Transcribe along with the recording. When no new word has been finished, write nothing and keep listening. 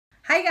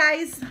Hi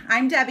guys,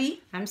 I'm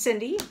Debbie. I'm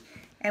Cindy.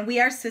 And we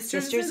are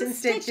Sisters in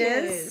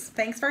Stitches.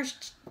 Thanks for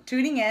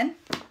tuning in.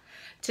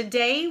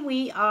 Today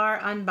we are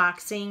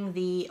unboxing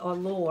the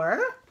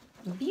Allure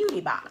Beauty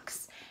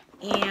Box.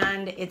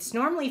 And it's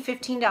normally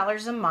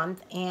 $15 a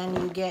month, and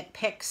you get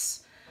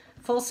picks,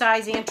 full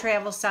size and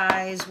travel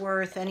size,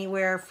 worth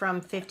anywhere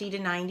from $50 to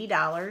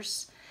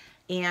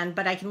 $90.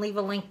 But I can leave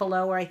a link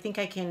below, or I think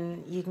you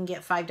can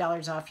get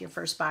 $5 off your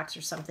first box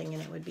or something,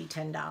 and it would be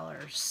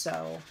 $10.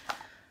 So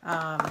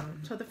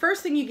the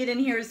first thing you get in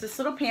here is this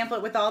little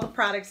pamphlet with all the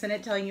products in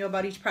it, telling you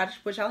about each product,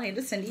 which I'll hand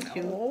to Cindy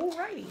to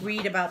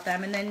read about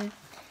them. And then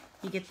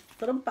you get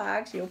the little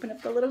box. You open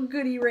up the little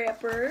goodie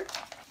wrapper.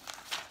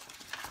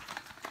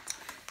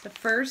 The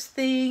first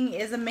thing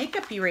is a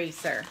makeup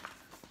eraser.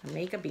 A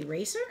makeup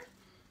eraser?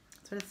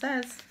 That's what it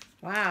says.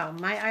 Wow,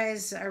 my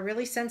eyes are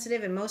really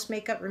sensitive and most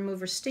makeup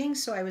remover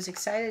stings, so I was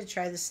excited to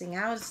try this thing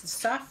out. It's a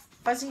soft,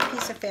 fuzzy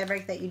piece of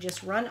fabric that you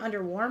just run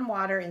under warm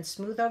water and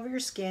smooth over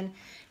your skin,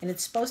 and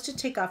it's supposed to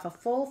take off a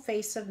full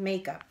face of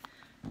makeup.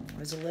 I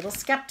was a little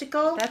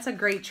skeptical. That's a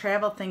great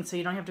travel thing, so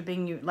you don't have to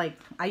bring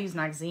I use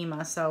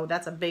Noxzema, so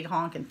that's a big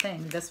honking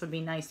thing. This would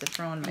be nice to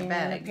throw in my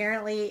bag. And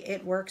apparently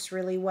it works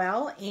really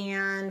well,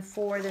 and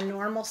for the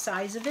normal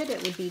size of it,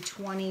 it would be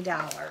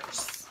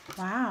 $20.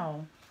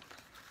 Wow.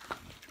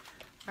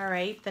 All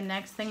right, the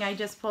next thing I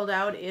just pulled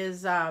out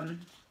is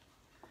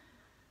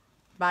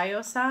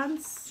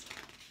Biossance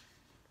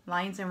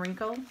Lines and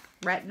Wrinkle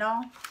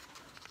Retinol.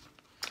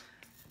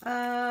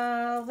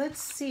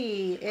 Let's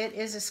see. It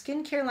is a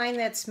skincare line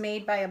that's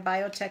made by a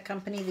biotech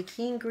company. The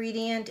key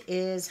ingredient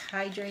is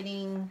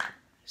hydrating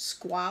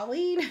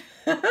squalene.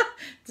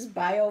 It's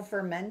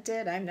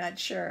bio-fermented. I'm not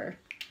sure.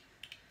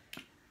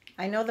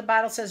 I know the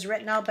bottle says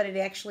retinol, but it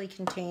actually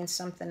contains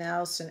something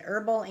else. An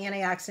herbal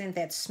antioxidant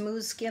that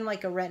smooths skin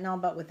like a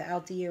retinol, but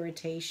without the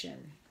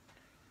irritation.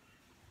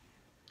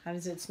 How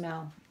does it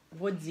smell?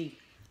 Woodsy.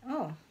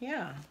 Oh,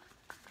 yeah.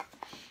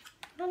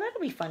 Well,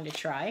 that'll be fun to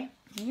try.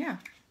 Yeah.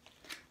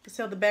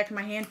 So the back of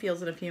my hand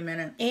feels in a few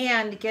minutes.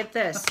 And get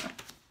this.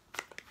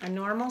 A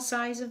normal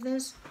size of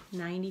this,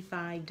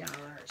 $95.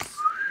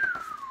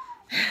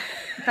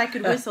 If I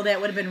could whistle,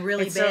 that would have been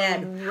really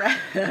bad.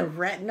 A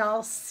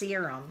retinol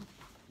serum.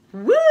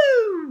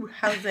 Woo!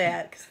 How's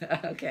that?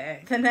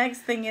 Okay. The next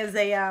thing is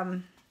a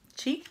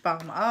cheek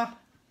balm. Oh,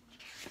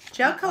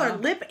 gel color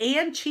lip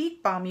and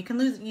cheek balm. You can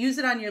use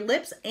it on your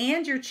lips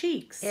and your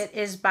cheeks. It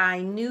is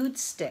by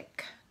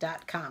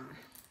nudestick.com.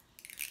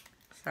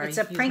 Sorry, it's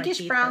a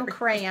pinkish brown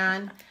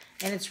crayon,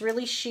 and it's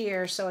really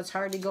sheer, so it's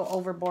hard to go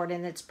overboard,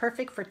 and it's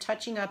perfect for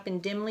touching up in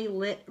dimly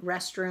lit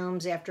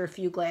restrooms after a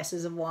few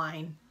glasses of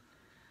wine.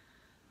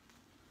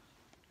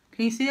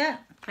 Can you see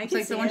that? I it's can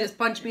like see someone it. just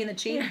punched me in the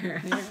cheek.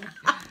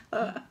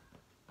 Yeah.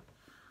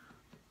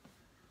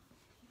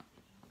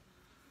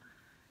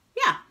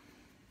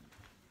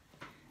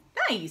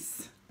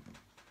 Nice.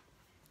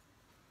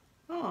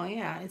 Oh,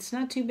 yeah. It's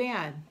not too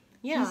bad.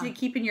 Yeah. Easy to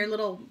keep in your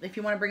little, if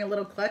you want to bring a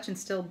little clutch and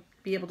still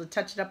be able to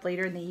touch it up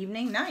later in the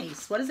evening.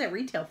 Nice. What does that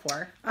retail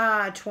for?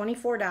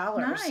 $24.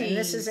 Nice. And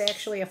this is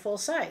actually a full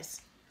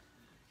size.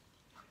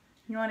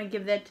 You want to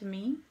give that to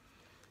me?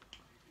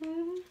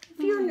 If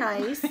you're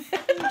nice.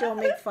 Don't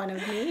make fun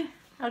of me.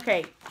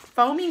 Okay.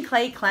 Foaming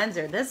Clay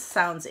Cleanser. This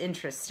sounds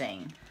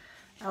interesting.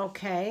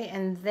 Okay.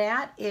 And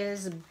that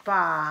is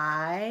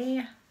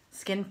by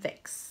Skin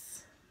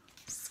Fix.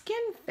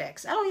 Skin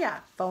Fix. Oh, yeah.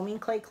 Foaming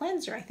Clay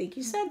Cleanser. I think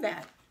you said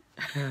that.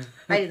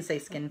 I didn't say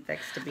Skin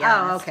Fix, to be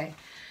honest. Oh, okay.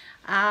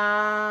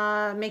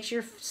 Makes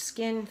your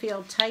skin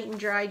feel tight and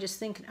dry. Just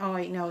think, oh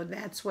wait, no,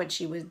 that's what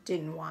she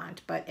didn't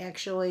want. But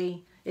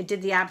actually, it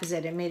did the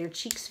opposite. It made her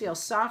cheeks feel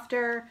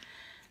softer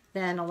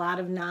than a lot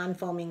of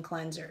non-foaming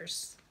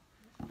cleansers.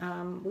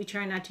 We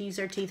try not to use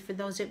our teeth. For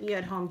those of you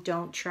at home,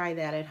 don't try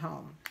that at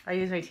home. I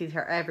use my teeth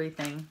for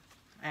everything.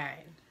 All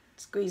right.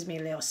 Squeeze me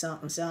a little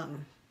something,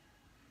 something.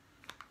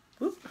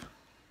 Whoop.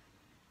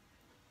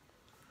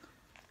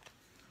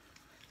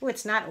 Oh,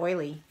 it's not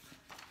oily.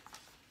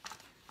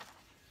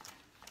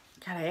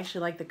 God, I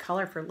actually like the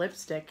color for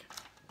lipstick.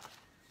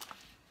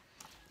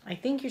 I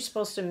think you're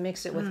supposed to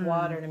mix it with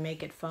water to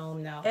make it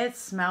foam, though. It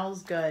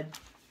smells good.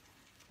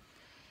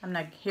 I'm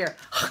not here.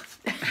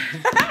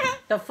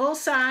 The full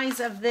size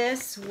of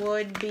this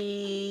would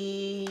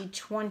be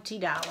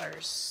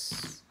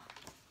 $20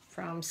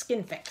 from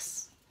Skin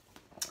Fix.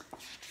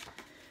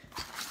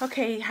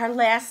 Okay, our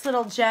last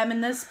little gem in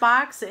this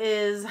box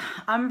is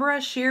Umbra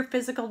Sheer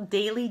Physical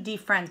Daily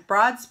Defriends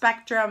Broad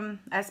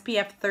Spectrum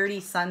SPF 30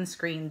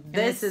 Sunscreen.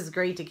 This is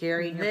great to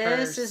carry in your purse.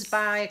 This is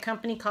by a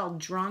company called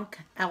Drunk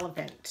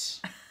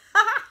Elephant.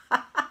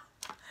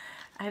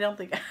 I don't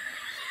think...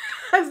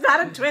 It's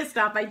not a twist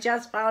off. I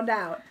just found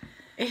out.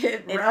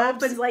 It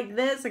opens like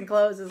this and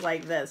closes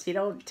like this. You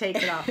don't take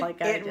it off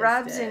like I just did. It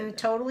rubs in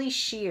totally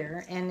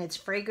sheer, and it's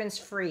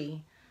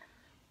fragrance-free.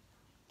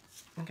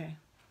 Okay.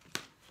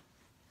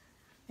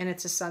 And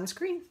it's a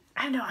sunscreen?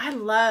 I know. I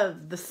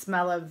love the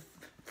smell of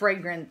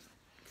fragrant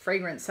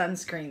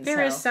sunscreen.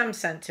 There is some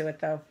scent to it,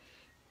 though.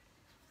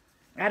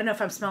 I don't know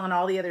if I'm smelling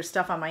all the other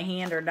stuff on my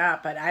hand or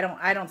not, but I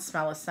don't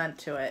smell a scent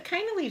to it.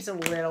 Kind of leaves a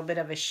little bit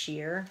of a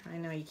sheer. I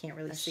know you can't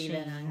really see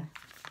that on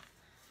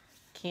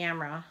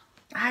camera.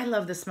 I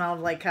love the smell of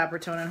like Copper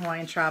Tone and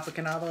Hawaiian Tropic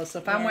and all those. So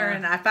if I'm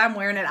wearing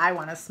it, I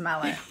want to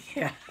smell it.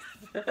 Yeah.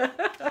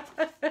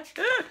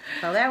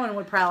 So that one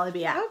would probably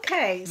be out.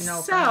 Okay,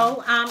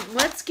 so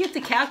let's get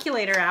the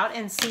calculator out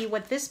and see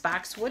what this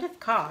box would have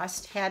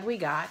cost had we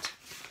got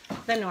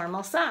the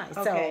normal size.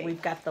 Okay. So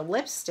we've got the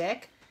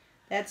lipstick.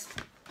 That's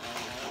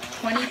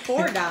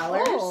 $24.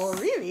 Oh,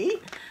 really?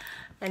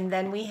 And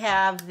then we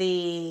have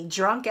the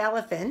Drunk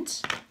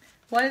Elephant.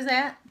 What is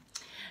that?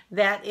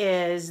 That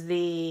is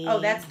the... Oh,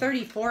 that's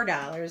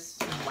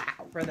 $34. Wow.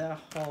 For the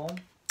whole.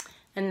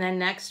 And then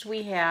next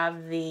we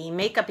have the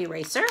makeup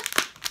eraser,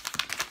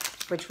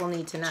 which we'll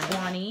need tonight.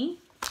 20.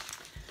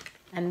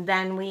 And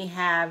then we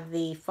have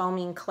the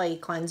foaming clay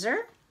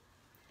cleanser.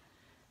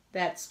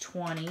 That's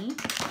 20.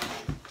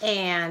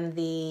 And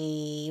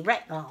the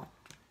retinol.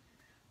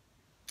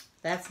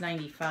 That's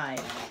 95.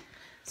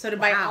 So to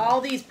buy all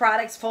these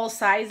products full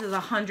size is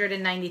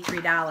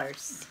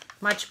 $193.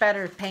 Much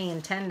better paying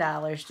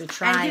 $10 to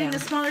try and getting them. the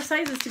smaller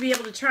sizes to be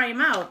able to try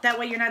them out. That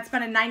way you're not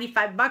spending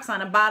 $95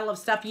 on a bottle of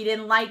stuff you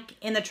didn't like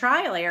in the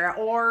trial era,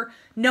 or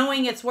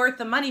knowing it's worth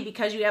the money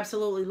because you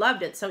absolutely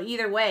loved it. So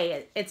either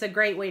way, it's a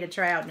great way to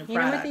try out new products. You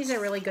know what these are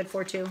really good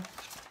for too?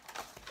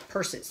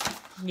 Purses.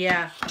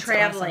 Yeah, That's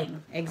traveling.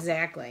 awesome.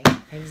 Exactly.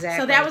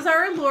 So that was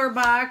our Allure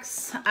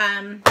box.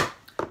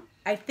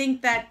 I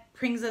think that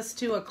brings us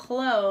to a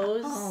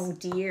close. Oh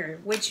dear.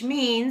 Which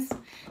means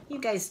you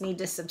guys need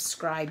to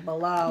subscribe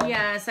below.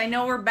 Yes, I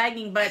know we're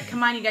begging, but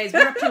come on, you guys.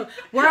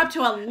 We're up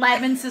to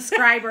 11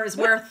 subscribers.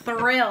 We're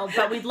thrilled,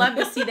 but we'd love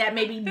to see that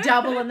maybe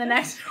double in the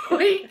next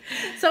week.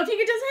 So if you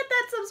could just hit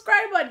that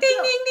subscribe button. Ding,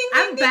 ding, ding,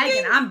 I'm ding,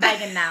 begging. ding. I'm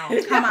begging now.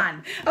 Come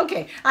on.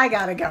 Okay, I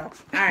gotta go.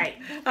 All right.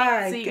 All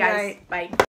right. See you good guys. night. Bye.